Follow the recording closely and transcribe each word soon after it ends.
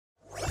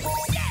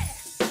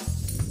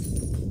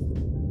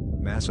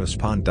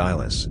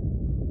massōspondylus.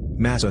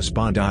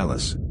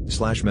 Massospondylus,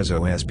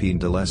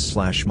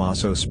 /mæsoʊʻspendɪləs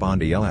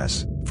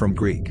 /massōspondylus, from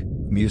Greek,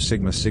 mu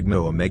sigma sigma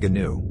omega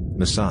nu,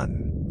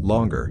 massōn,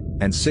 longer,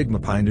 and sigma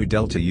pi nu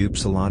delta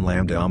upsilon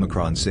lambda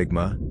omicron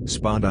sigma,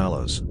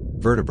 spondylos,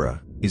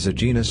 vertebra, is a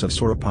genus of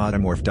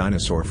sauropodomorph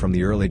dinosaur from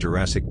the early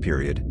Jurassic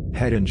period,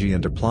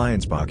 Hettangian to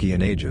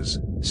Pliensbachian ages,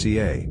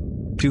 ca.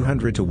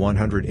 200 to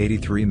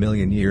 183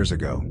 million years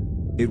ago.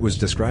 It was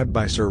described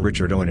by Sir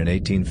Richard Owen in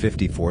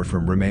 1854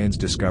 from remains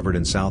discovered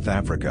in South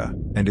Africa,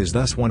 and is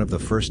thus one of the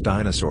first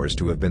dinosaurs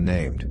to have been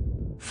named.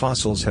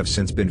 Fossils have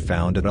since been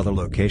found at other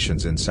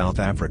locations in South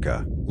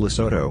Africa,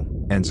 Lesotho,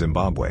 and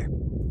Zimbabwe.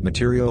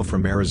 Material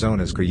from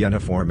Arizona's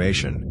Kayenta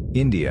Formation,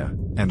 India,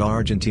 and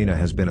Argentina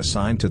has been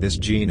assigned to this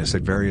genus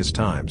at various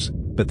times,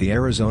 but the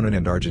Arizonan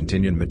and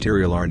Argentinian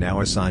material are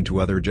now assigned to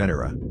other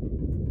genera.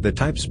 The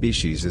type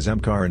species is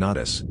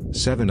ɛmka.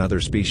 7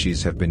 other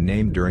species have been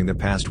named during the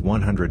past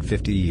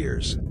 150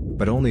 years,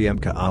 but only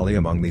ɛmka ali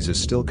among these is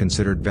still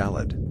considered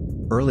valid.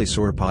 Early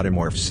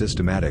sauropodomorph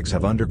systematics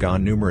have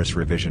undergone numerous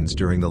revisions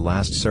during the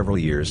last several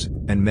years,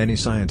 and many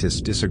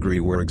scientists disagree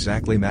where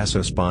exactly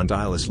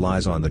Massospondylus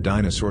lies on the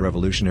dinosaur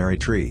evolutionary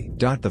tree.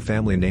 The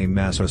family name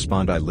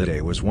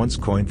Massospondylidæ was once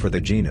coined for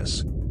the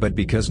genus, but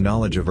because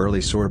knowledge of early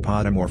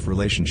sauropodomorph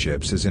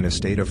relationships is in a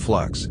state of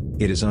flux,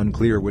 it is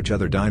unclear which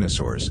other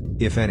dinosaurs,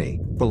 if any,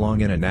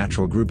 belong in a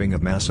natural grouping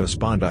of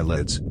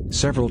Massospondylidæs.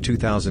 Several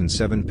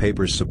 2007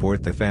 papers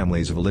support the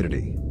family's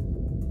validity.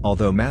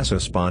 Although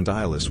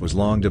Massospondylus was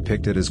long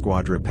depicted as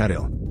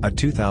quadrupedal, a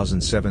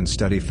 2007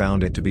 study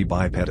found it to be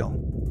bipedal.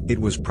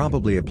 It was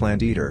probably a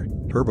plant-eater,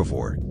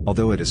 herbivore,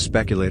 although it is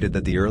speculated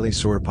that the early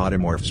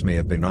sauropodomorphs may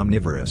have been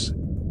omnivorous.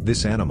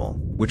 This animal,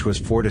 which was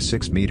 4 to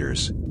 6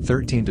 meters,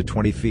 13 to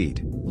 20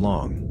 feet,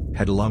 long,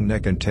 had a long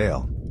neck and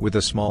tail, with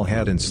a small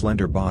head and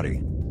slender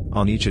body.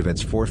 On each of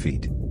its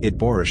forefeet, it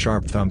bore a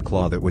sharp thumb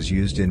claw that was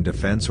used in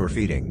defense or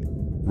feeding.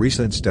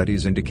 Recent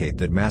studies indicate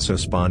that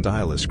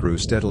Massospondylus grew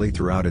steadily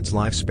throughout its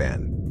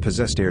lifespan,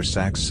 possessed air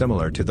sacs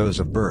similar to those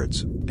of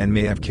birds, and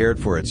may have cared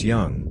for its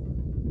young.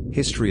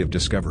 History of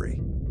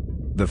discovery.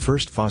 The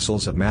first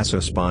fossils of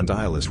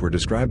Massospondylus were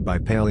described by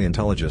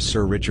paleontologist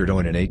Sir Richard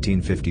Owen in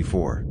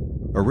 1854.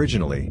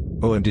 Originally,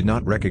 Owen did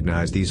not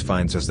recognize these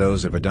finds as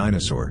those of a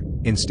dinosaur.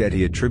 Instead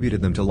he attributed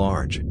them to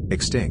large,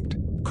 extinct,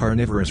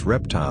 carnivorous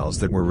reptiles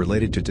that were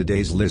related to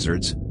today's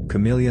lizards,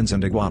 chameleons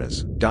and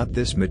iguanas.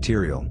 This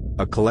material,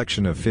 a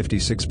collection of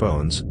 56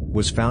 bones,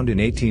 was found in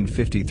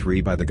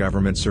 1853 by the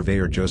government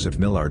surveyor Joseph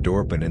Millard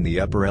Dorpan in the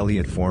Upper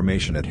Elliot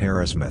Formation at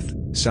Harrismith,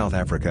 South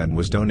Africa, and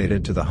was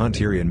donated to the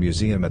Hettangian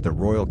Museum at the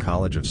Royal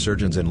College of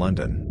Surgeons in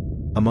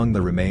London. Among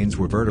the remains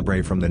were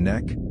vertebrae from the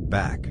neck,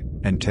 back,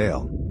 and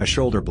tail, a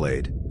shoulder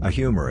blade, a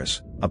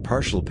humerus, a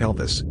partial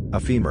pelvis, a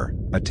femur,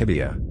 a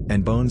tibia,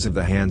 and bones of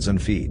the hands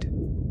and feet.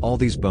 All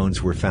these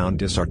bones were found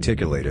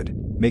disarticulated,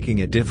 making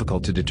it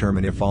difficult to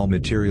determine if all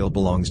material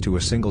belongs to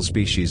a single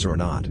species or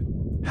not.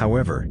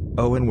 However,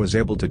 Owen was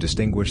able to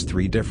distinguish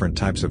 3 different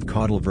types of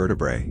caudal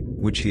vertebrae,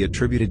 which he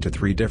attributed to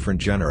 3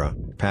 different genera: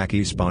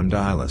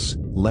 {Pachyspondylus,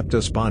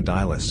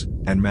 leptospondylus,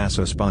 and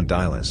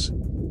Massospondylus.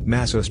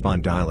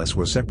 Massospondylus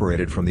was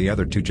separated from the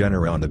other 2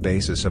 genera on the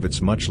basis of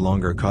its much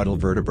longer caudal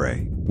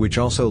vertebrae, which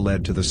also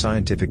led to the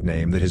scientific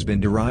name that has been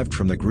derived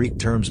from the Greek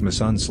terms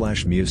massōn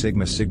 /mu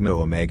sigma sigma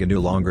omega nu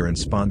longer and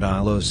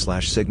spondylos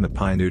 /sigma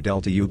pi nu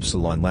delta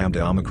upsilon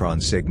lambda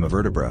omicron sigma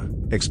vertebra,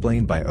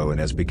 explained by Owen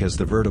as because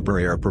the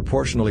vertebrae are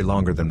proportionally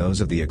longer than those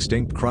of the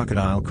extinct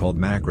crocodile called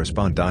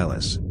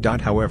Macrospondylus.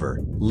 However,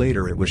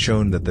 later it was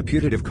shown that the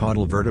putative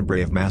caudal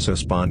vertebrae of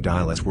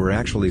Massospondylus were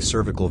actually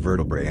cervical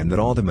vertebrae and that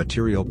all the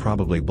material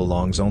probably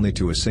belongs only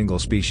to a single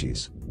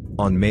species.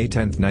 On May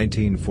 10,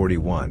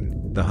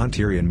 1941, the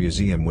Hettangian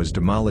Museum was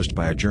demolished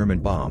by a German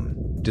bomb,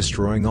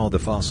 destroying all the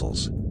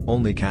fossils.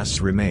 Only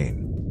casts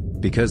remain.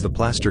 Because the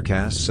plaster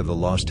casts of the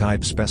lost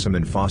type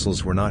specimen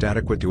fossils were not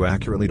adequate to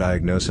accurately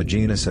diagnose a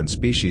genus and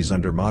species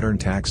under modern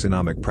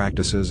taxonomic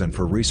practices and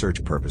for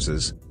research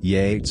purposes,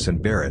 Yates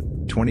and Barrett,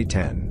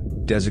 2010,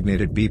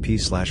 designated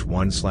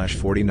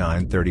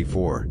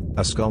BP/1/4934,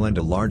 a skull and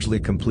a largely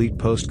complete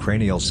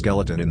postcranial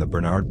skeleton in the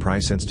Bernard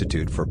Price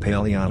Institute for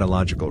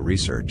Paleontological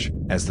Research,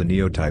 as the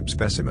neotype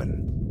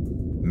specimen.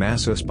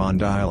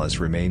 Massospondylus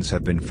remains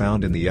have been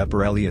found in the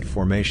Upper Elliot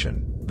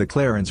Formation, the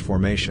Clarence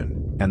Formation,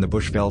 and the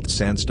Bushveld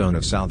Sandstone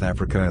of South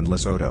Africa and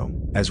Lesotho,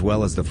 as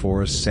well as the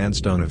Forest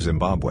Sandstone of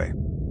Zimbabwe.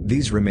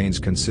 These remains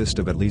consist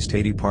of at least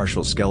 80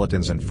 partial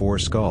skeletons and 4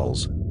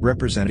 skulls,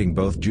 representing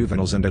both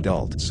juveniles and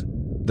adults.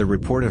 The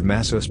report of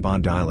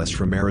Massospondylus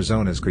from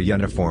Arizona's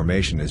Kayenta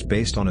Formation is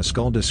based on a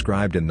skull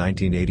described in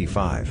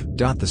 1985.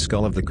 The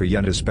skull of the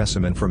Kayenta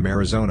specimen from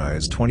Arizona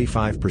is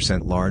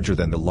 25% larger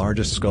than the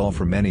largest skull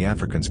from any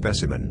African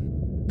specimen.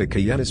 The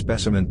Kayenta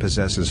specimen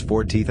possesses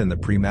 4 teeth in the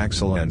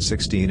premaxilla and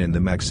 16 in the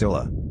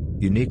maxilla.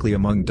 Uniquely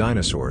among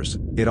dinosaurs,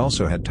 it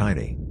also had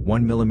tiny,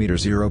 1 mm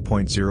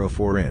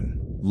 (0.04 in),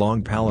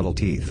 long palatal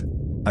teeth.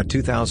 A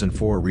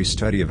 2004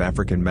 restudy of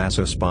African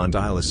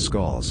Massospondylus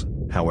skulls,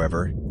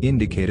 however,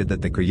 indicated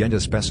that the Kayenta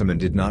specimen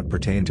did not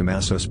pertain to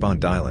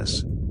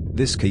Massospondylus.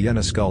 This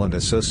Kayenta skull and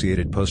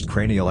associated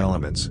postcranial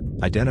elements,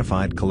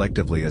 identified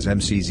collectively as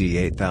MCZ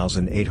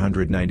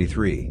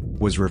 8893,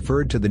 was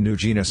referred to the new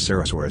genus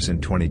Cerosaurus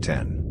in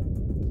 2010.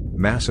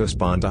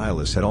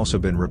 Mas-oh-SPON-di-ləs had also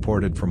been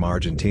reported from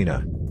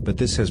Argentina, but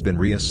this has been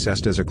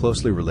reassessed as a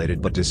closely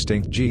related but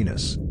distinct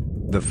genus.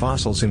 The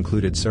fossils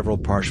included several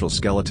partial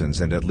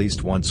skeletons and at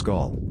least one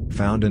skull,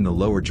 found in the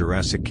lower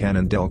Jurassic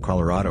Cañon del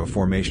Colorado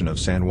formation of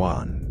San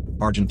Juan,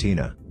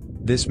 Argentina.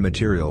 This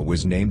material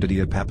was named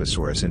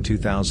Adiapapasaurus in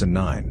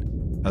 2009.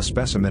 A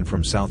specimen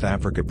from South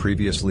Africa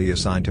previously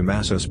assigned to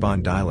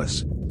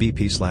mas-oh-SPON-di-ləs,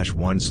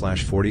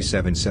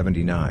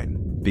 BP/1/4779,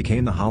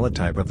 became the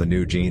holotype of the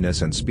new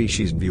genus and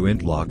species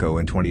Vuintloco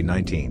in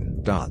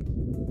 2019.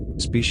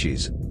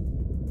 Species.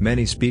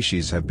 Many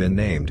species have been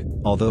named,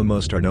 although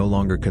most are no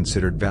longer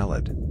considered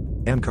valid.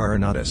 M.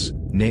 carinatus,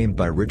 named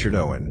by Richard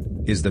Owen,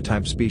 is the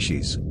type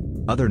species.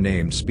 Other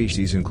named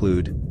species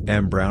include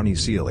M. brownie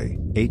seeley,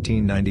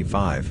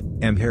 1895,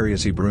 M.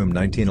 harriesi broom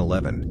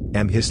 1911,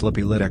 M.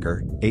 hislipi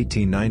Lidecker,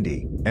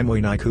 1890, M.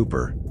 Wainai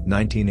Cooper,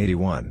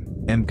 1981,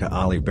 M.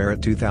 Kaali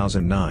Barrett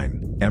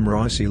 2009, M.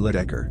 Royce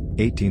Lidecker,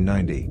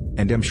 1890,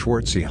 and M.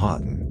 Schwartzy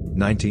Houghton,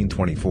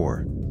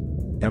 1924.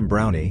 M.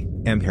 brownie,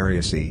 M.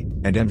 harriesi,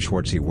 and M.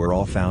 Schwartzy were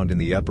all found in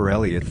the Upper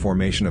Elliott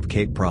Formation of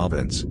Cape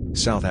Province,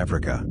 South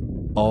Africa.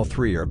 All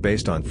three are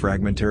based on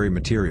fragmentary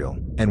material,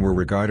 and were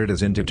regarded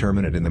as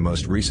indeterminate in the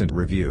most recent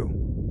review.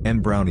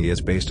 M. brownie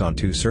is based on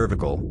 2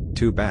 cervical,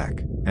 2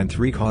 back, and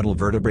 3 caudal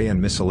vertebrae and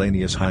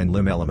miscellaneous hind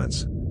limb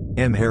elements.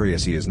 M.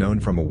 harriesi is known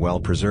from a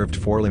well-preserved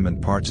forelimb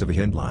and parts of a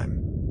hindlimb.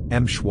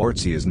 M.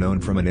 Schwartzy is known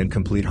from an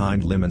incomplete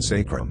hind limb and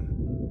sacrum.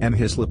 M.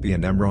 hislipi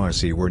and M.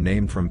 royce were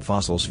named from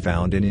fossils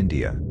found in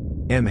India.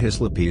 M.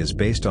 hislipi is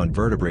based on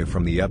vertebrae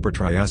from the Upper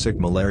Triassic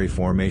Malari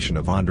Formation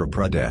of Andhra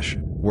Pradesh,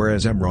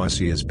 whereas M.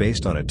 royce is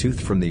based on a tooth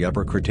from the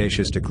Upper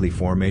Cretaceous Tikli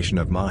Formation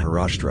of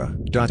Maharashtra.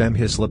 M.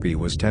 hislipi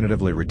was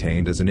tentatively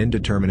retained as an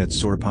indeterminate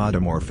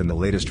sauropodomorph in the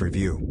latest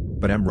review,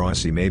 but M.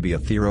 royce may be a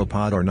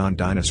theropod or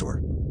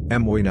non-dinosaur.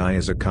 M. wainai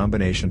is a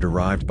combination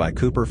derived by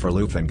Cooper for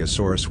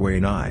Lufengosaurus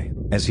wainai,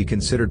 as he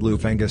considered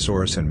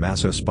Lufengosaurus and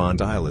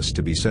Massospondylus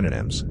to be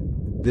synonyms.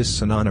 This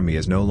synonymy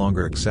is no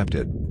longer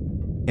accepted.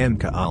 M.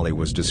 kaali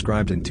was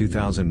described in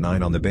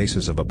 2009 on the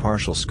basis of a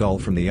partial skull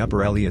from the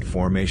Upper Elliott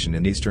Formation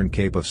in eastern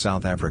Cape of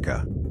South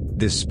Africa.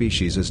 This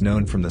species is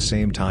known from the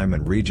same time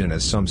and region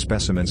as some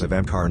specimens of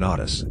M.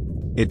 carinatus.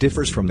 It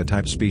differs from the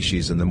type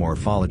species in the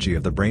morphology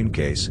of the brain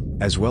case,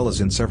 as well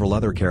as in several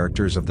other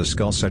characters of the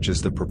skull such as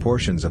the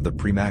proportions of the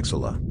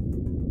premaxilla.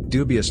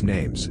 Dubious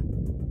names.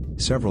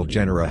 Several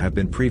genera have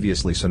been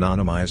previously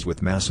synonymized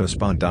with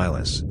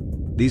mas-oh-SPON-di-ləs.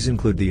 These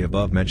include the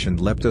above-mentioned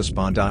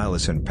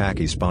leptospondylus and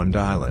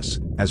pachyspondylus,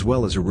 as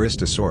well as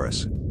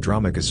Aristosaurus,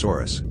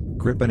 Dromaeosaurus,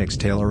 Gripinix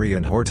taylori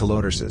and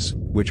Hortoloteusis,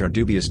 which are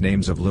dubious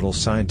names of little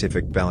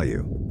scientific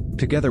value.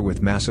 Together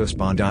with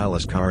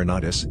Massospondylus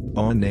carinatus,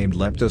 Owen named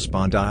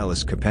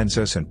Leptospondylus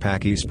capensis and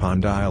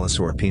Pachyspondylus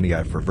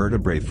orpinii for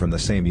vertebrae from the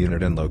same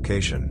unit and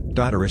location.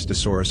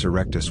 Aristosaurus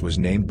erectus was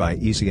named by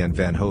E.C.N.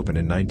 van Hopen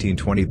in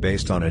 1920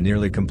 based on a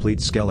nearly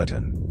complete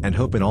skeleton, and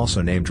Hopen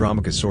also named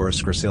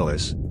Dromaeosaurus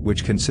gracilis,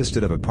 which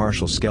consisted of a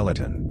partial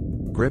skeleton.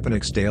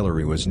 Gripinix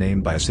taylori was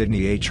named by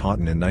Sidney H.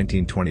 Houghton in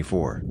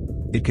 1924.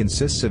 It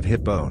consists of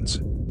hip bones.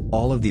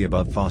 All of the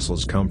above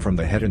fossils come from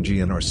the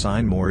Hettangian or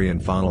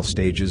Sign-Morian faunal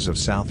stages of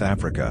South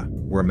Africa,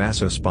 where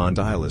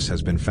Massospondylus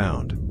has been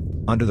found.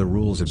 Under the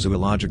rules of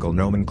zoological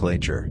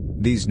nomenclature,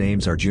 these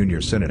names are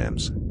junior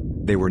synonyms.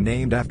 They were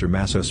named after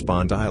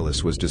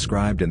Massospondylus was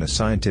described in a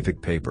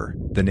scientific paper.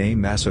 The name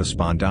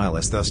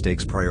Massospondylus thus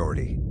takes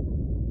priority.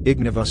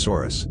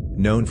 Ignivosaurus,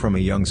 known from a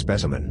young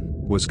specimen,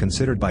 was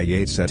considered by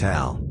Yates et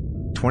al.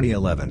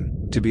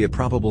 2011, to be a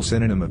probable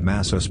synonym of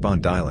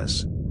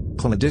Massospondylus.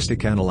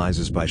 Cladistic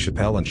analyses by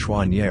Chappelle and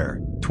Chouanière,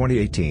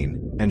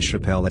 2018, and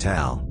Chappelle et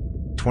al.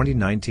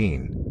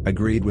 2019,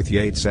 agreed with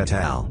Yates et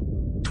al.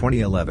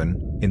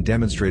 2011, in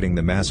demonstrating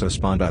the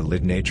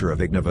massospondyloid nature of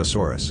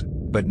Ignivosaurus,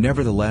 but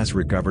nevertheless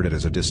recovered it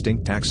as a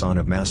distinct taxon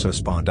of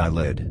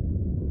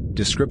Massospondylid.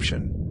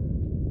 Description: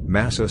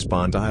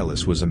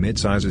 Massospondylus was a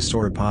mid-sized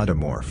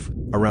sauropodomorph,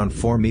 around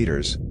 4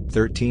 meters,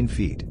 13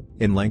 feet,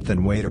 in length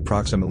and weighed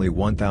approximately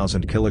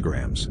 1,000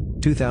 kilograms,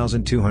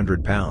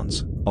 2,200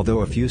 pounds,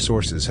 although a few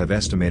sources have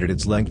estimated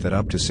its length at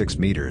up to 6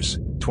 meters,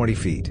 20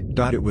 feet.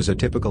 It was a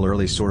typical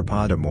early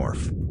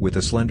sauropodomorph, with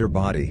a slender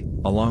body,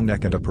 a long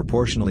neck and a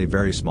proportionally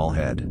very small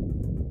head.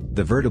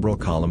 The vertebral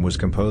column was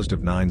composed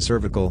of 9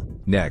 cervical,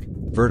 neck,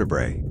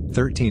 vertebrae,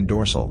 13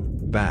 dorsal,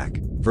 back,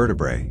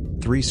 vertebrae,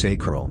 3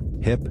 sacral,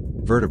 hip,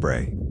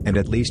 vertebrae, and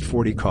at least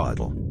 40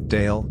 caudal,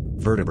 tail,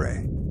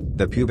 vertebrae.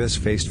 The pubis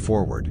faced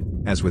forward,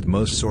 as with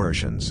most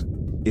saurischians.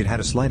 It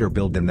had a slighter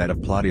build than that of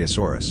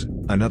Plateosaurus,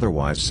 an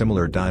otherwise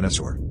similar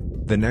dinosaur.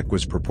 The neck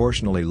was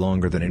proportionally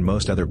longer than in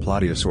most other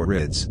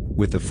plateosaurids,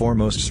 with the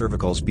foremost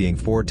cervicals being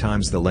 4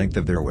 times the length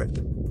of their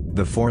width.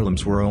 The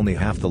forelimbs were only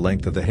half the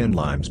length of the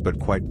hindlimbs but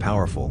quite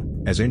powerful,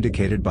 as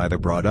indicated by the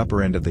broad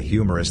upper end of the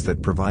humerus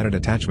that provided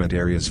attachment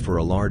areas for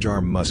a large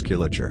arm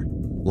musculature.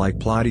 Like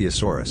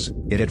Plateosaurus,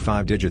 it had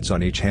 5 digits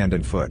on each hand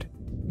and foot.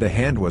 The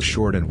hand was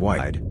short and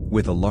wide,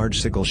 with a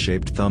large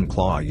sickle-shaped thumb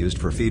claw used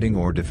for feeding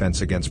or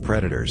defense against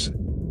predators.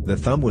 The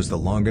thumb was the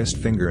longest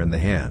finger in the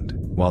hand,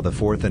 while the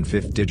fourth and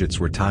fifth digits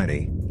were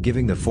tiny,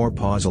 giving the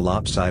forepaws a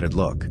lopsided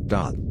look.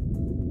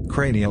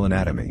 Cranial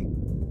anatomy.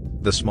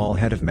 The small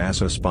head of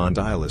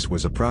mas-oh-SPON-di-ləs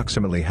was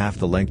approximately half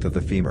the length of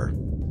the femur.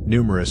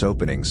 Numerous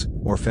openings,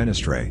 or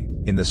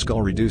fenestrae, in the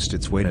skull reduced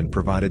its weight and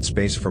provided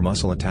space for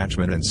muscle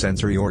attachment and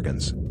sensory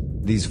organs.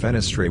 These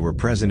fenestrae were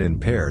present in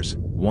pairs,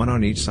 one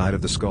on each side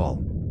of the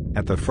skull.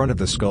 At the front of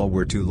the skull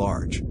were two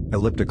large,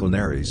 elliptical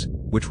nares,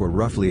 which were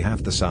roughly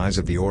half the size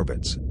of the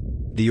orbits.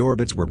 The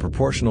orbits were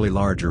proportionally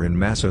larger in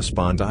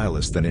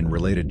mas-oh-SPON-di-ləs than in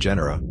related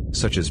genera,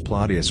 such as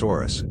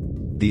Plateosaurus.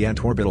 The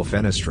antorbital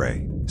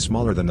fenestrae,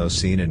 smaller than those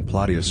seen in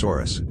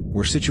Plateosaurus,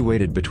 were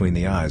situated between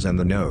the eyes and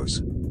the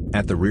nose.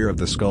 At the rear of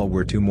the skull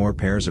were two more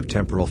pairs of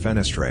temporal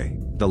fenestrae,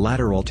 the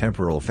lateral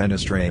temporal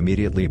fenestrae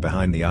immediately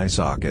behind the eye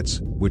sockets,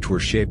 which were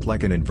shaped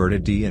like an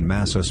inverted D in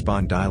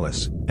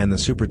mas-oh-SPON-di-ləs, and the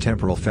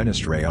supratemporal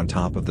fenestrae on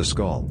top of the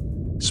skull.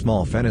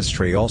 Small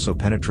fenestrae also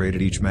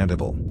penetrated each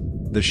mandible.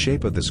 The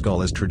shape of the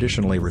skull is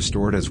traditionally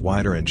restored as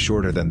wider and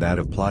shorter than that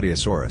of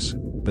Plateosaurus,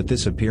 but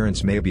this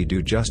appearance may be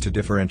due just to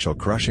differential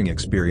crushing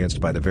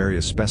experienced by the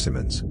various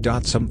specimens.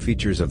 Some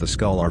features of the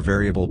skull are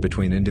variable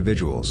between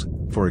individuals,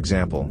 for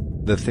example,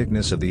 the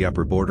thickness of the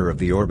upper border of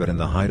the orbit and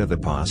the height of the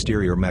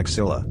posterior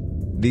maxilla.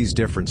 These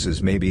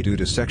differences may be due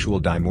to sexual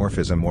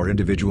dimorphism or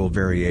individual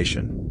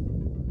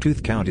variation.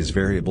 Tooth count is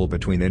variable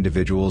between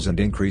individuals and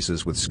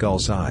increases with skull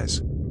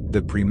size.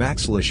 The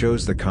premaxilla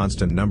shows the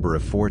constant number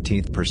of 4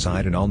 teeth per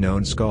side in all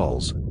known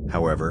skulls.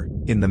 However,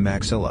 in the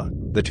maxilla,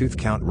 the tooth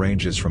count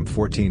ranges from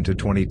 14 to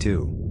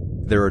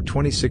 22. There are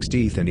 26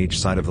 teeth in each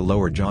side of the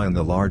lower jaw in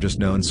the largest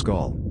known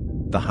skull.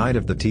 The height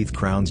of the teeth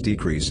crowns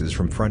decreases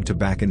from front to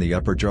back in the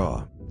upper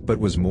jaw, but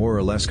was more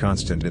or less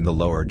constant in the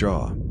lower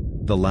jaw.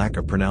 The lack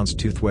of pronounced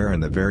tooth wear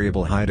and the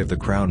variable height of the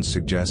crowns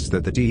suggests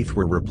that the teeth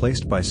were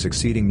replaced by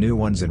succeeding new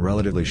ones in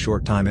relatively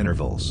short time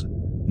intervals.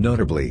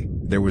 Notably,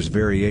 there was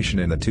variation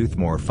in the tooth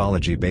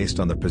morphology based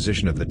on the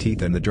position of the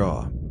teeth in the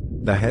jaw.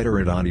 The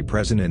heterodonty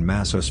present in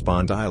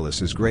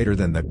mas-oh-SPON-di-ləs is greater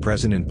than that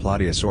present in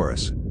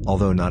Plateosaurus,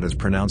 although not as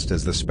pronounced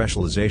as the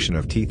specialization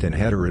of teeth in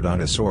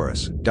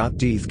Heterodontosaurus.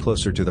 Teeth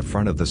closer to the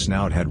front of the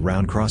snout had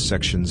round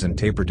cross-sections and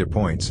tapered to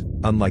points,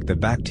 unlike the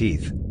back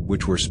teeth,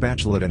 which were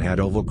spatulate and had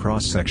oval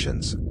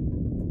cross-sections.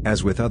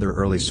 As with other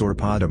early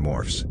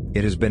sauropodomorphs,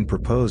 it has been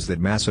proposed that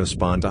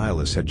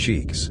mas-oh-SPON-di-ləs had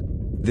cheeks.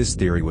 This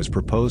theory was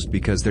proposed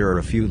because there are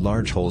a few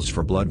large holes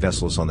for blood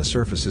vessels on the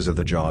surfaces of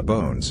the jaw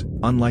bones,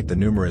 unlike the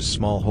numerous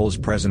small holes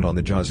present on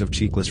the jaws of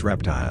cheekless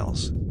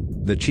reptiles.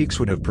 The cheeks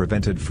would have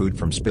prevented food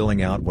from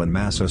spilling out when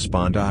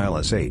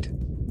mas-oh-SPON-di-ləs ate.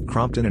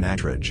 Crompton and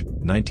Attridge,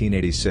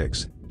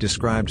 1986,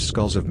 described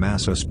skulls of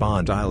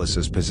mas-oh-SPON-di-ləs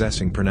as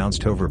possessing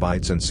pronounced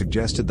overbites and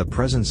suggested the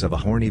presence of a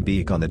horny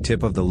beak on the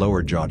tip of the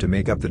lower jaw to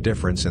make up the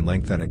difference in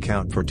length and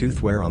account for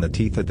tooth wear on the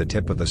teeth at the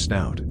tip of the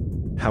snout.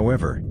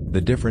 However, the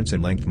difference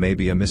in length may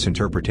be a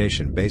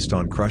misinterpretation based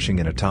on crushing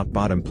in a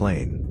top-bottom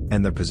plane,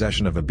 and the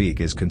possession of a beak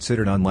is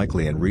considered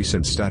unlikely in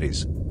recent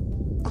studies.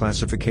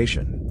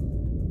 Classification.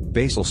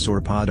 Basal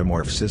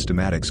sauropodomorph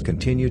systematics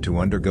continue to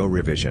undergo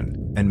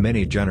revision, and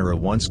many genera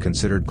once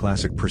considered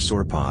classic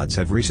prosauropods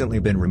have recently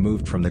been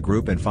removed from the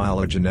group and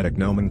phylogenetic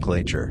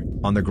nomenclature,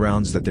 on the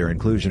grounds that their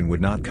inclusion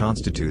would not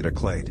constitute a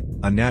clade,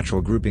 a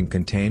natural grouping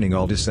containing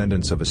all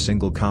descendants of a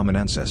single common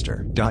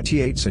ancestor.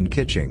 Yates and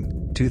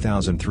Kitching,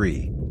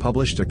 2003,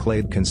 published a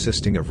clade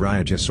consisting of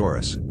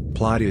Rheogosaurus,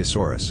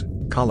 Plateosaurus,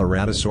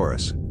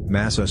 Coloradosaurus,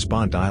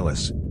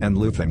 mas-oh-SPON-di-ləs, and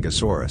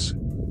Lufengosaurus.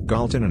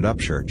 Galton and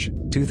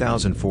Upchurch,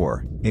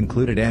 2004,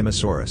 included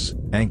Amasaurus,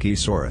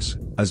 Ankylosaurus,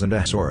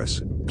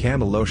 Azondasaurus,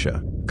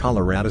 Camelotia,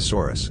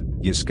 Coloradosaurus,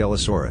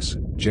 Euskelesaurus,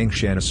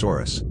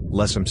 Jingshannosaurus,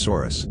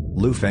 Lesomsaurus,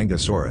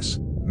 Lufengosaurus,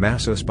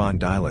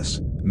 mas-oh-SPON-di-ləs,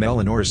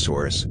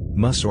 Melanosaurus,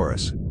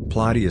 Mussaurus,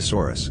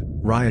 Plateosaurus,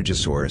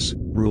 Rheogosaurus,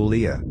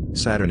 Rulia,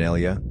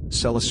 Saturnalia,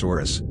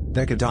 Celosaurus,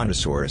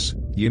 Decadontosaurus,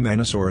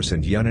 Eumanosaurus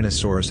and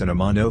Uninosaurus and a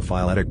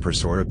monophyletic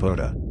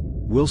Prosauropoda.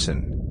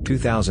 Wilson,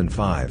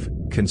 2005,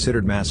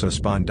 considered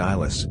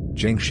mas-oh-SPON-di-ləs,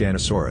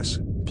 Jingshannosaurus,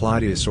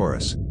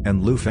 Plateosaurus,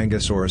 and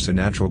Lufengosaurus a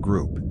natural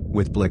group,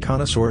 with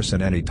Bleconosaurus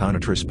and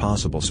Anytonotris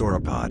possible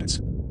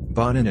sauropods.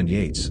 Bonin and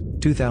Yates,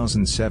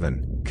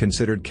 2007,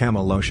 considered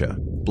Camelotia,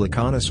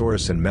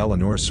 Bleconosaurus and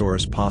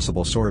Melanosaurus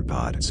possible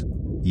sauropods.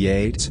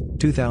 Yates,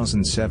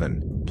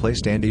 2007,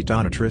 placed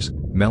Anytonotris,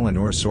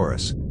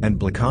 Melanosaurus, and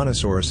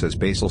Bleconosaurus as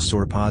basal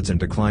sauropods and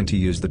declined to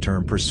use the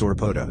term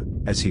Prosauropoda,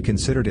 as he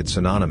considered it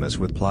synonymous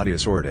with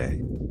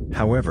Plateosauridae.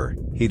 However,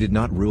 he did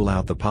not rule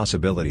out the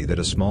possibility that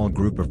a small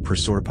group of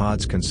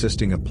prosauropods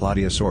consisting of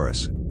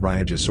Plateosaurus,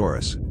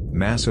 Rheogosaurus,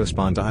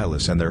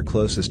 mas-oh-SPON-di-ləs and their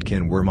closest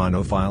kin were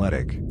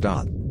monophyletic.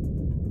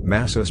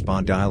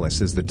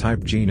 Mas-oh-SPON-di-ləs is the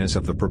type genus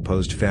of the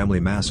proposed family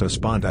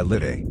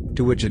Massospondylidæ,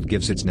 to which it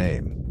gives its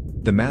name.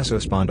 The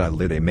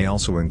Massospondylidæ may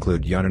also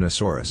include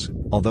Uninosaurus,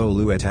 although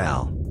Liu et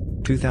al.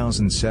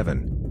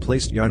 2007,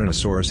 placed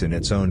Uninosaurus in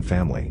its own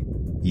family.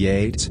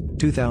 Yates,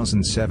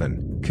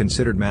 2007,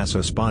 considered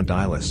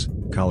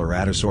mas-oh-SPON-di-ləs,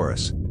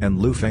 Coloratosaurus, and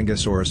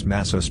Lufengosaurus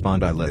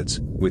massospondylids,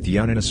 with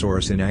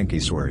Uninosaurus in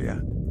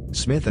Ankysauria.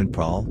 Smith and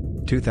Paul,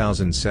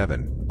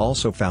 2007,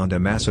 also found a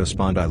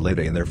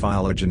Massospondylida in their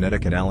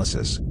phylogenetic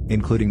analysis,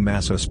 including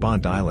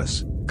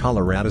Massospondylus,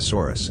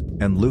 Coloratosaurus,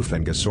 and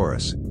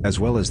Lufengosaurus, as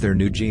well as their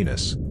new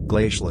genus,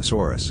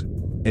 Glacialosaurus.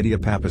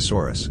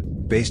 Idiopaposaurus,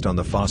 based on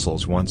the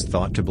fossils once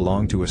thought to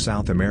belong to a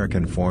South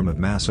American form of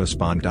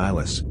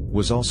Massospondylus,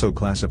 was also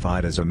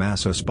classified as a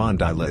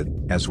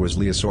massospondylid, as was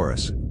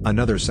Leosaurus,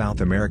 another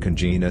South American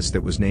genus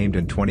that was named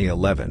in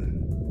 2011.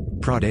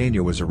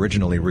 Prodania was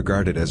originally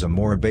regarded as a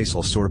more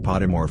basal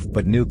sauropodomorph,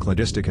 but new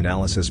cladistic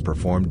analysis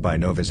performed by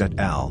Novas et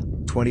al.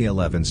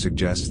 2011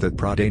 suggests that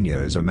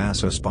Prodania is a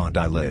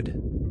massospondylid.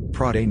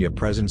 Prodania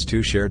presents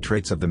two shared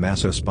traits of the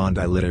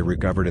Massospondylida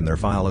recovered in their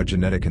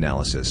phylogenetic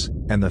analysis,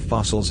 and the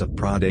fossils of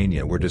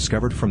Prodania were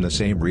discovered from the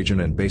same region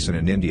and basin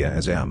in India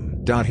as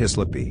M.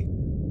 Hislipi.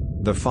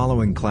 The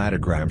following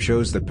cladogram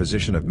shows the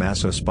position of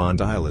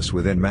Massospondylus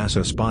within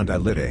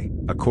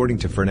Massospondylidae, according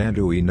to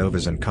Fernando E.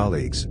 Novas and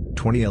colleagues,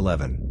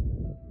 2011.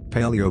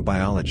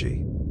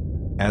 Paleobiology.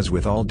 As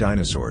with all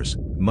dinosaurs,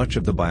 much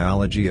of the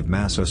biology of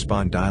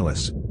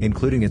Massospondylus,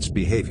 including its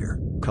behavior,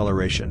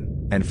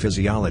 coloration, and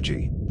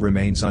physiology,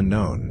 remains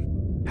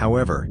unknown.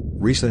 However,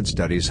 recent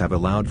studies have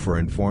allowed for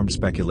informed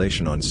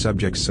speculation on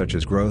subjects such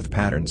as growth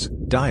patterns,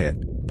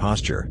 diet,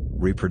 posture,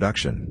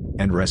 reproduction,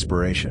 and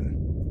respiration.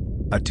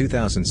 A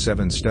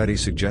 2007 study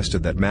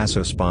suggested that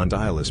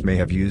Massospondylus may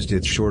have used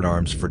its short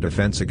arms for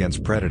defense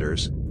against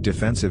predators,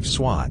 defensive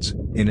swats,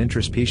 in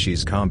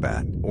interspecies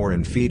combat, or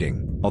in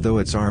feeding, although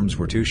its arms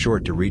were too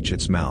short to reach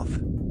its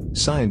mouth.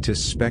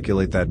 Scientists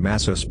speculate that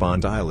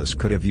Massospondylus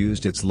could have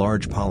used its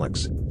large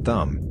pollex,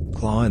 thumb,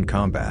 claw in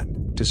combat,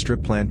 to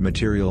strip plant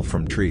material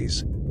from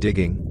trees,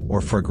 digging,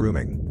 or for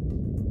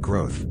grooming.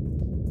 Growth.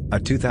 A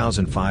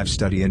 2005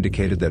 study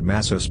indicated that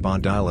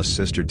Massospondylus'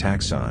 sister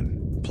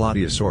taxon,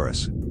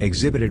 Plateosaurus,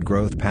 exhibited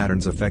growth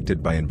patterns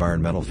affected by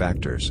environmental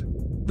factors.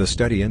 The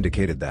study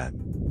indicated that,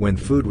 when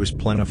food was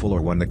plentiful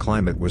or when the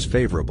climate was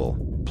favorable,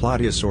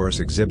 Plateosaurus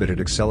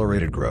exhibited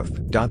accelerated growth.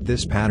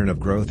 This pattern of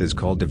growth is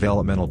called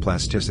developmental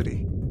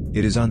plasticity.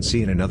 It is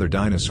unseen in other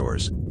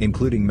dinosaurs,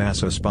 including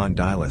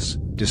Massospondylus,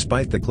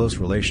 despite the close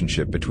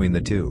relationship between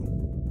the two.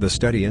 The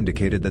study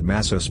indicated that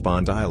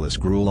Massospondylus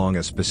grew along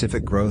a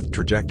specific growth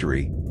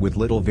trajectory, with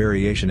little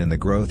variation in the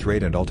growth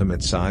rate and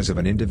ultimate size of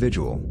an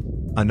individual.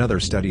 Another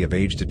study of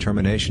age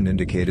determination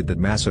indicated that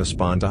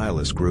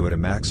Massospondylus grew at a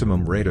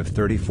maximum rate of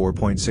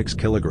 34.6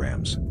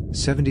 kilograms,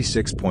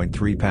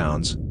 76.3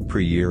 pounds, per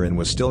year and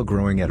was still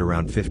growing at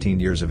around 15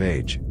 years of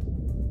age.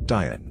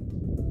 Diet.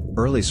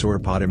 Early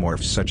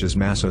sauropodomorphs such as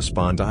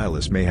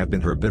Massospondylus may have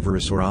been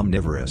herbivorous or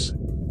omnivorous.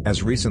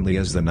 As recently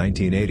as the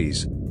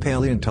 1980s,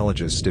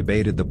 paleontologists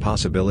debated the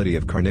possibility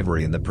of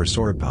carnivory in the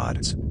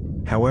prosauropods.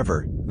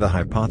 However, the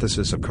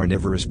hypothesis of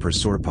carnivorous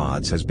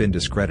prosauropods has been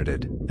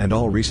discredited, and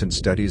all recent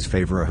studies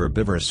favor a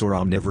herbivorous or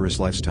omnivorous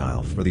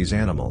lifestyle for these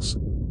animals.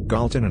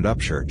 Galton and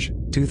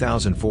Upchurch,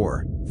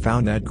 2004,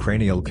 found that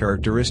cranial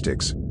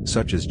characteristics,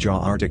 such as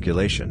jaw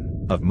articulation,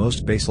 of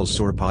most basal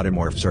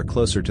sauropodomorphs are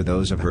closer to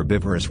those of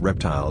herbivorous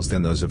reptiles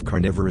than those of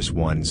carnivorous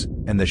ones,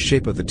 and the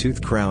shape of the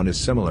tooth crown is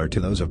similar to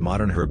those of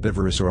modern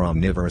herbivorous or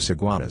omnivorous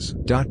iguanas.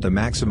 The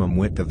maximum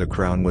width of the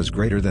crown was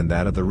greater than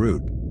that of the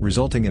root,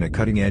 resulting in a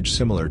cutting edge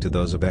similar to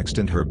those of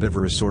extant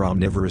herbivorous or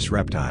omnivorous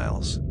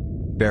reptiles.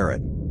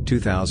 Barrett,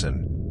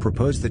 2000,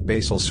 proposed that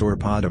basal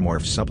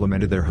sauropodomorphs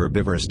supplemented their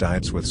herbivorous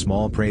diets with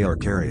small prey or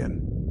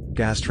carrion.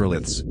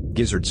 Gastroliths,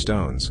 gizzard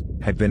stones,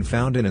 have been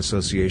found in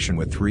association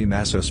with 3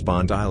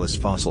 Massospondylus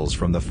fossils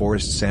from the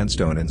forest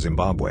sandstone in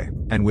Zimbabwe,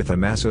 and with a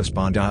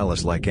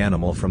Massospondylus-like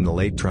animal from the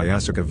late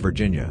Triassic of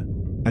Virginia.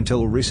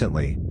 Until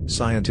recently,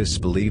 scientists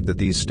believed that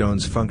these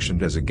stones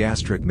functioned as a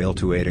gastric meal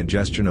to aid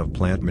ingestion of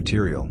plant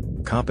material,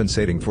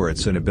 compensating for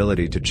its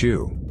inability to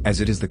chew,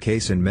 as it is the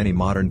case in many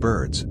modern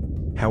birds.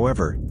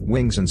 However,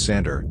 Wings and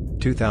Sander,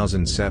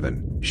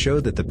 2007,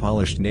 showed that the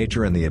polished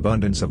nature and the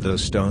abundance of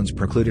those stones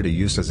precluded a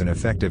use as an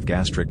effective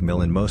gastric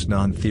meal in most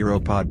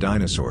non-theropod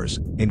dinosaurs,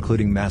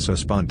 including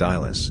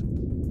Massospondylus.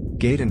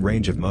 Gait and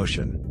range of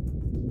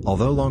motion.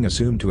 Although long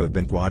assumed to have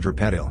been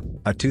quadrupedal,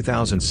 a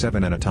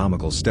 2007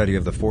 anatomical study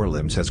of the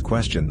forelimbs has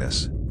questioned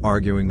this,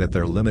 arguing that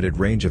their limited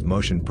range of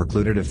motion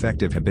precluded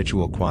effective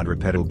habitual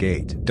quadrupedal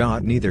gait.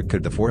 Neither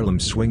could the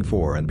forelimbs swing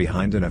fore and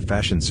behind in a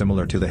fashion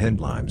similar to the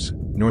hindlimbs,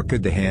 nor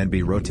could the hand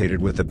be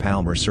rotated with the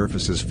palmar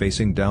surfaces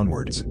facing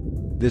downwards.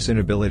 This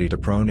inability to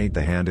pronate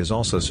the hand is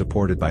also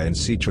supported by in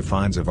situ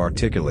finds of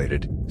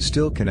articulated,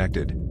 still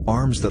connected,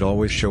 arms that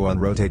always show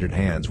unrotated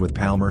hands with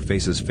palmar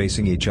faces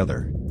facing each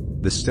other.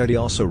 The study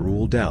also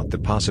ruled out the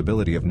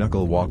possibility of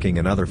knuckle walking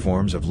and other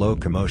forms of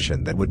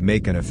locomotion that would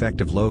make an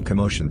effective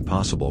locomotion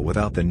possible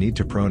without the need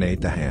to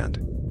pronate the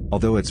hand.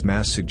 Although its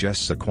mass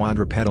suggests a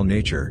quadrupedal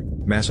nature,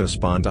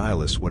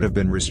 Massospondylus would have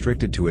been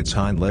restricted to its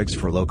hind legs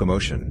for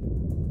locomotion.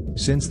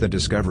 Since the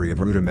discovery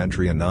of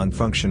rudimentary and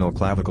non-functional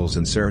clavicles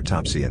in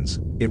ceratopsians,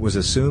 it was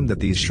assumed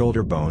that these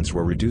shoulder bones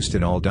were reduced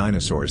in all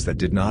dinosaurs that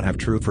did not have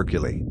true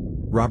furculae.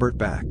 Robert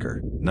Backer,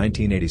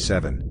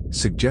 1987,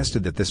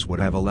 suggested that this would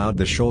have allowed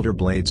the shoulder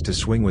blades to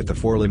swing with the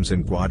forelimbs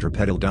in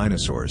quadrupedal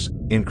dinosaurs,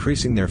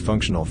 increasing their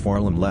functional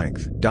forelimb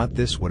length.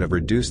 This would have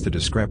reduced the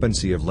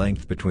discrepancy of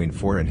length between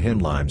fore and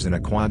hind limbs in a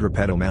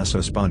quadrupedal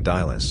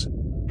mas-oh-SPON-di-ləs.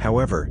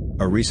 However,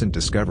 a recent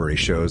discovery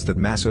shows that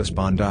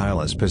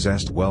mas-oh-SPON-di-ləs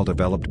possessed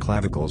well-developed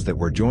clavicles that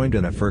were joined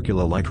in a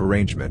furcula-like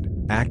arrangement,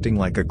 acting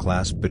like a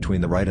clasp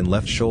between the right and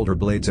left shoulder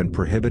blades and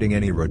prohibiting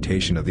any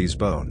rotation of these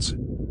bones.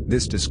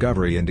 This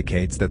discovery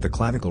indicates that the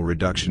clavicle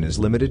reduction is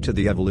limited to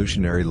the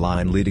evolutionary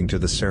line leading to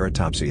the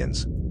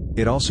ceratopsians.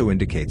 It also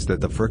indicates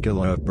that the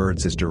furcula of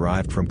birds is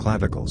derived from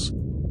clavicles.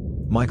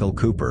 Michael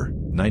Cooper,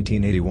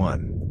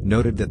 1981,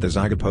 noted that the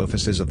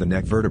zygapophyses of the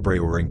neck vertebrae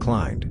were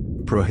inclined,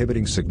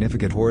 prohibiting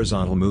significant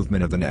horizontal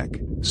movement of the neck,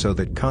 so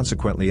that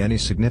consequently any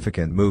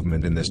significant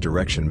movement in this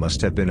direction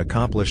must have been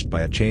accomplished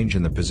by a change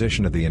in the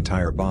position of the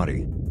entire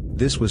body.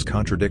 This was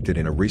contradicted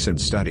in a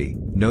recent study,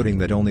 noting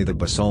that only the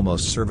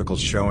basalmos cervicals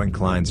show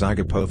inclined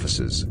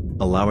zygapophyses,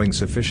 allowing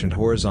sufficient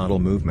horizontal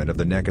movement of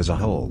the neck as a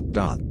whole.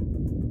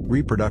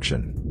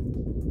 Reproduction.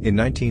 In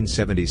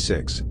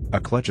 1976, a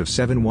clutch of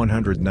 7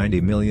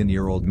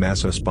 190-million-year-old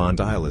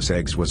mas-oh-SPON-di-ləs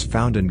eggs was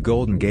found in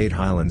Golden Gate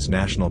Highlands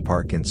National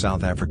Park in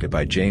South Africa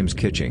by James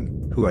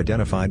Kitching, who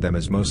identified them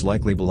as most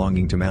likely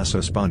belonging to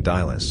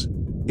mas-oh-SPON-di-ləs.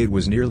 It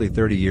was nearly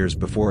 30 years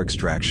before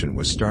extraction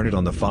was started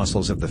on the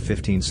fossils of the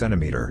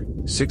 15-centimeter,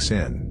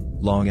 6-in,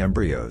 long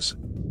embryos.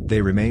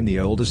 They remain the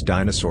oldest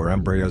dinosaur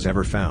embryos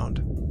ever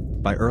found.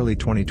 By early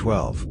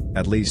 2012,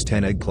 at least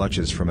 10 egg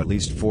clutches from at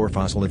least 4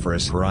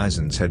 fossiliferous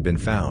horizons had been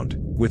found,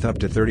 with up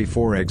to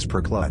 34 eggs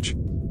per clutch.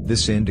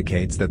 This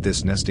indicates that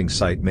this nesting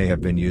site may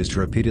have been used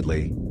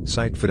repeatedly,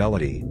 site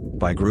fidelity,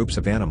 by groups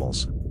of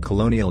animals,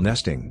 colonial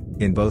nesting.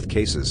 In both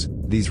cases,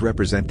 these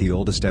represent the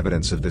oldest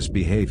evidence of this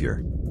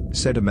behavior.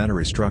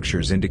 Sedimentary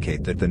structures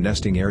indicate that the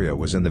nesting area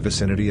was in the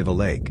vicinity of a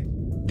lake.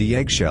 The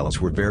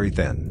eggshells were very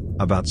thin,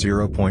 about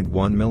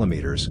 0.1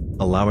 millimeters,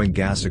 allowing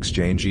gas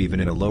exchange even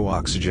in a low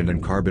oxygen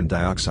and carbon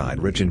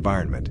dioxide-rich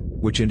environment,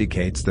 which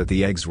indicates that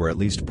the eggs were at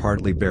least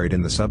partly buried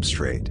in the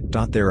substrate.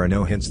 There are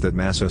no hints that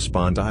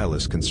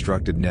mas-oh-SPON-di-ləs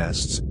constructed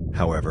nests.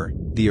 However,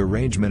 the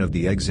arrangement of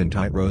the eggs in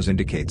tight rows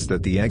indicates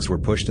that the eggs were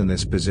pushed in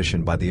this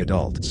position by the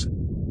adults.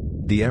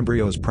 The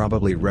embryos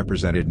probably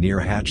represented near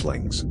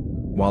hatchlings.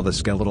 While the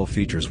skeletal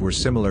features were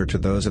similar to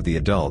those of the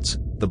adults,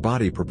 the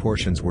body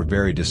proportions were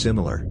very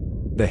dissimilar.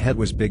 The head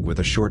was big with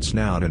a short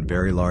snout and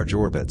very large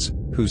orbits,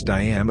 whose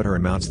diameter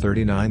amounts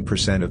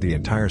 39% of the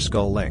entire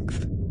skull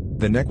length.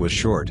 The neck was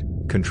short,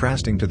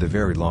 contrasting to the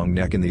very long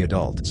neck in the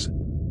adults.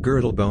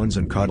 Girdle bones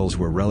and caudals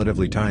were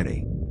relatively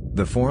tiny.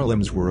 The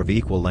forelimbs were of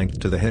equal length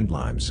to the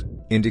hindlimbs,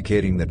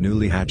 indicating that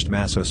newly hatched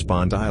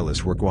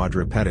mas-oh-SPON-di-ləs were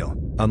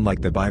quadrupedal,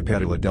 unlike the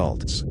bipedal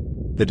adults.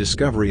 The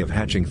discovery of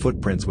hatching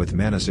footprints with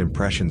manus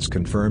impressions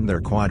confirmed their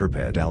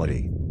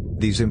quadrupedality.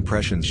 These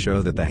impressions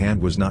show that the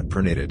hand was not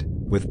pronated,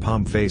 with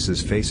palm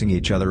faces facing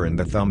each other and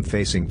the thumb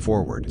facing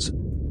forwards.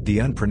 The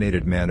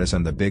unpronated manus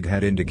and the big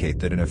head indicate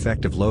that an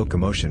effective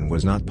locomotion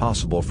was not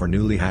possible for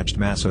newly hatched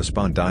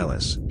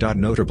mas-oh-SPON-di-ləs.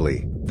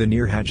 Notably, the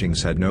near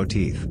hatchings had no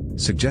teeth,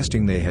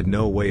 suggesting they had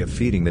no way of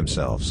feeding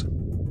themselves.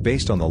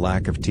 Based on the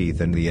lack of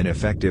teeth and the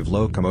ineffective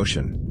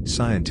locomotion,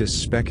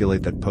 scientists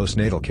speculate that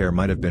postnatal care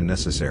might have been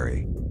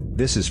necessary.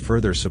 This is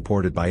further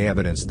supported by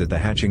evidence that the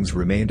hatchings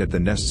remained at the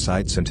nest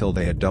sites until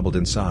they had doubled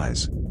in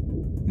size.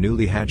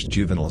 Newly hatched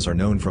juveniles are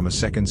known from a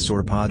second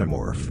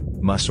sauropodomorph,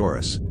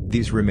 Massosaurus.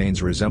 These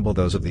remains resemble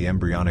those of the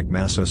embryonic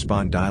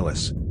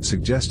mas-oh-SPON-di-ləs,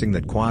 suggesting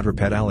that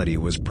quadrupedality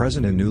was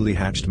present in newly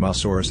hatched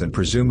Massosaurus and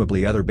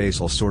presumably other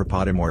basal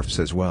sauropodomorphs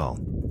as well.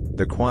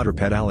 The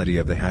quadrupedality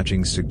of the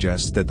hatchings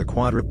suggests that the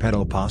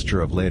quadrupedal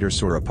posture of later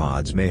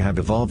sauropods may have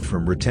evolved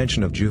from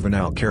retention of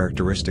juvenile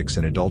characteristics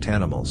in adult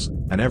animals,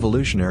 an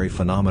evolutionary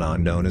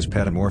phenomenon known as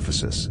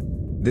pedomorphosis.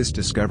 This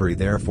discovery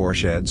therefore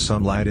sheds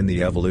some light in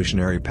the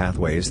evolutionary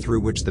pathways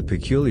through which the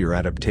peculiar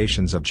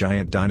adaptations of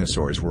giant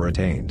dinosaurs were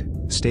attained,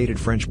 stated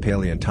French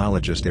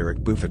paleontologist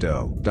Eric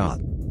Buffeteau.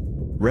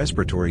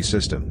 Respiratory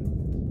system.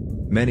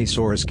 Many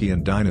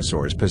Saurischian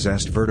dinosaurs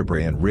possessed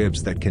vertebrae and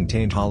ribs that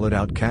contained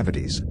hollowed-out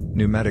cavities,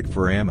 pneumatic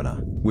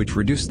foramina, which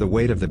reduced the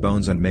weight of the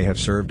bones and may have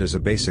served as a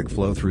basic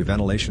flow-through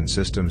ventilation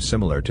system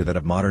similar to that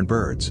of modern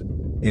birds.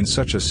 In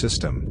such a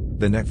system,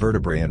 the neck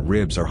vertebrae and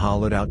ribs are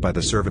hollowed out by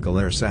the cervical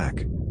air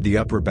sac, the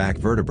upper back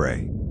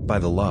vertebrae, by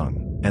the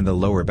lung, and the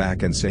lower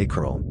back and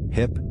sacral,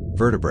 hip,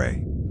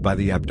 vertebrae, by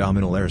the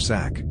abdominal air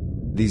sac.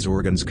 These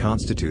organs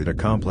constitute a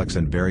complex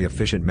and very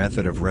efficient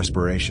method of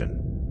respiration.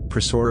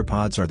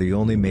 Prosauropods are the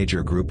only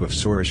major group of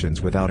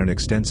saurischians without an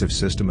extensive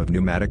system of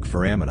pneumatic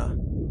foramina.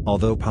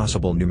 Although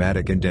possible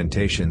pneumatic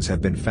indentations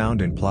have been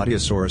found in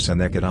Plateosaurus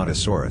and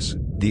Echidnotosaurus,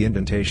 the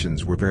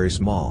indentations were very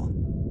small.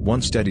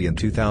 One study in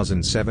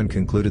 2007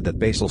 concluded that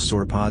basal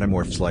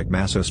sauropodomorphs like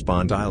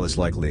mas-oh-SPON-di-ləs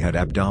likely had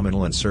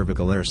abdominal and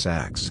cervical air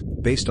sacs,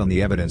 based on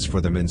the evidence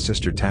for them in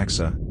sister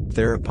taxa,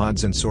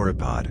 theropods and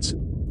sauropods.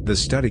 The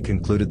study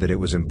concluded that it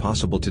was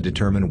impossible to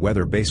determine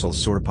whether basal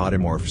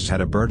sauropodomorphs had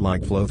a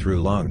bird-like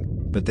flow-through lung,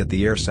 but that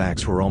the air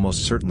sacs were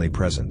almost certainly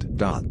present.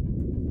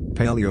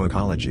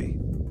 Paleoecology.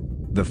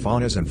 The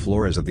faunas and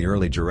floras of the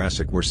early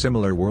Jurassic were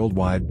similar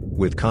worldwide,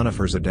 with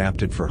conifers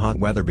adapted for hot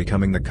weather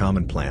becoming the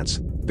common plants.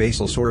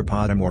 Basal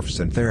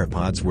sauropodomorphs and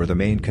theropods were the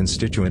main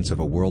constituents of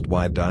a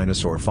worldwide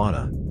dinosaur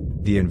fauna.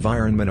 The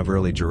environment of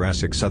early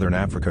Jurassic southern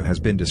Africa has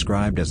been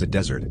described as a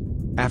desert.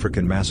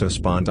 African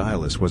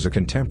Massospondylus was a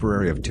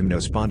contemporary of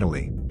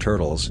Temnospondyli,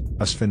 turtles,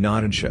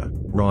 Asphenodontia,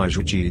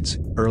 Raugeoides,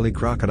 early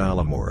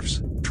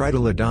crocodilomorphs,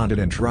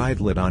 Tritylodonted and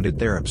Tritylodonted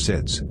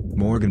therapsids,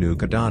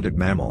 Morganoucodonted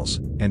mammals,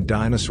 and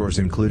dinosaurs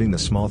including the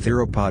small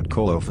theropod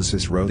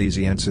Colophysis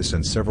rhodesiensis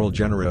and several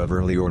genera of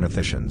early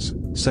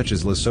ornithischians, such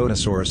as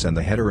Lesothosaurus and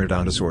the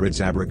Heterodontosaurids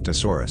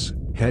Abrictosaurus,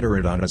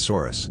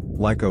 Heterodontosaurus,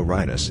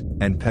 Lycorhinus,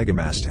 and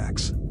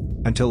Pegamastax.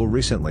 Until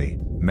recently,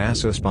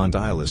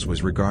 Massospondylus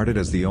was regarded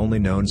as the only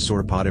known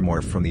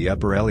sauropodomorph from the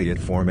Upper Elliott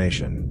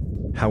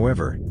Formation.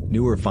 However,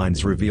 newer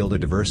finds revealed a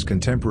diverse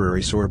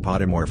contemporary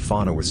sauropodomorph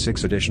fauna with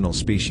 6 additional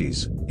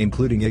species,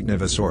 including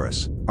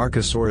Ichnovosaurus,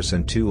 Archosaurus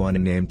and 2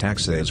 unnamed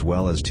taxa as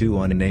well as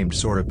 2 unnamed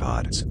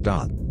sauropods.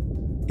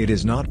 It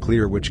is not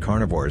clear which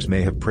carnivores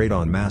may have preyed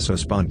on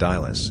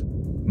Massospondylus.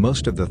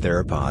 Most of the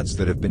theropods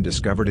that have been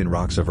discovered in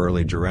rocks of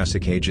early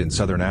Jurassic age in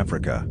southern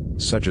Africa,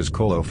 such as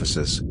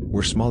Colophysis,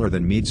 were smaller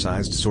than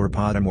meat-sized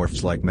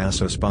sauropodomorphs like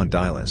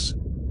Massospondylus.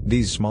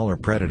 These smaller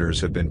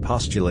predators have been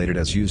postulated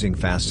as using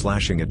fast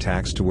slashing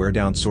attacks to wear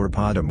down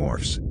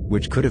sauropodomorphs,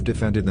 which could have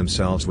defended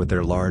themselves with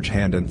their large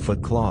hand and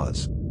foot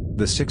claws.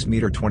 The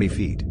 6-meter (20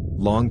 feet)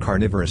 long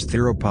carnivorous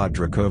theropod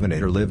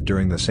Dracovenator lived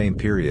during the same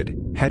period,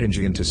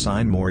 Hettangian to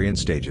Sigmorean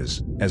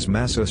stages, as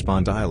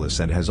Massospondylus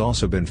and has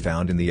also been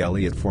found in the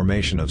Elliott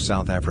Formation of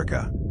South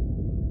Africa.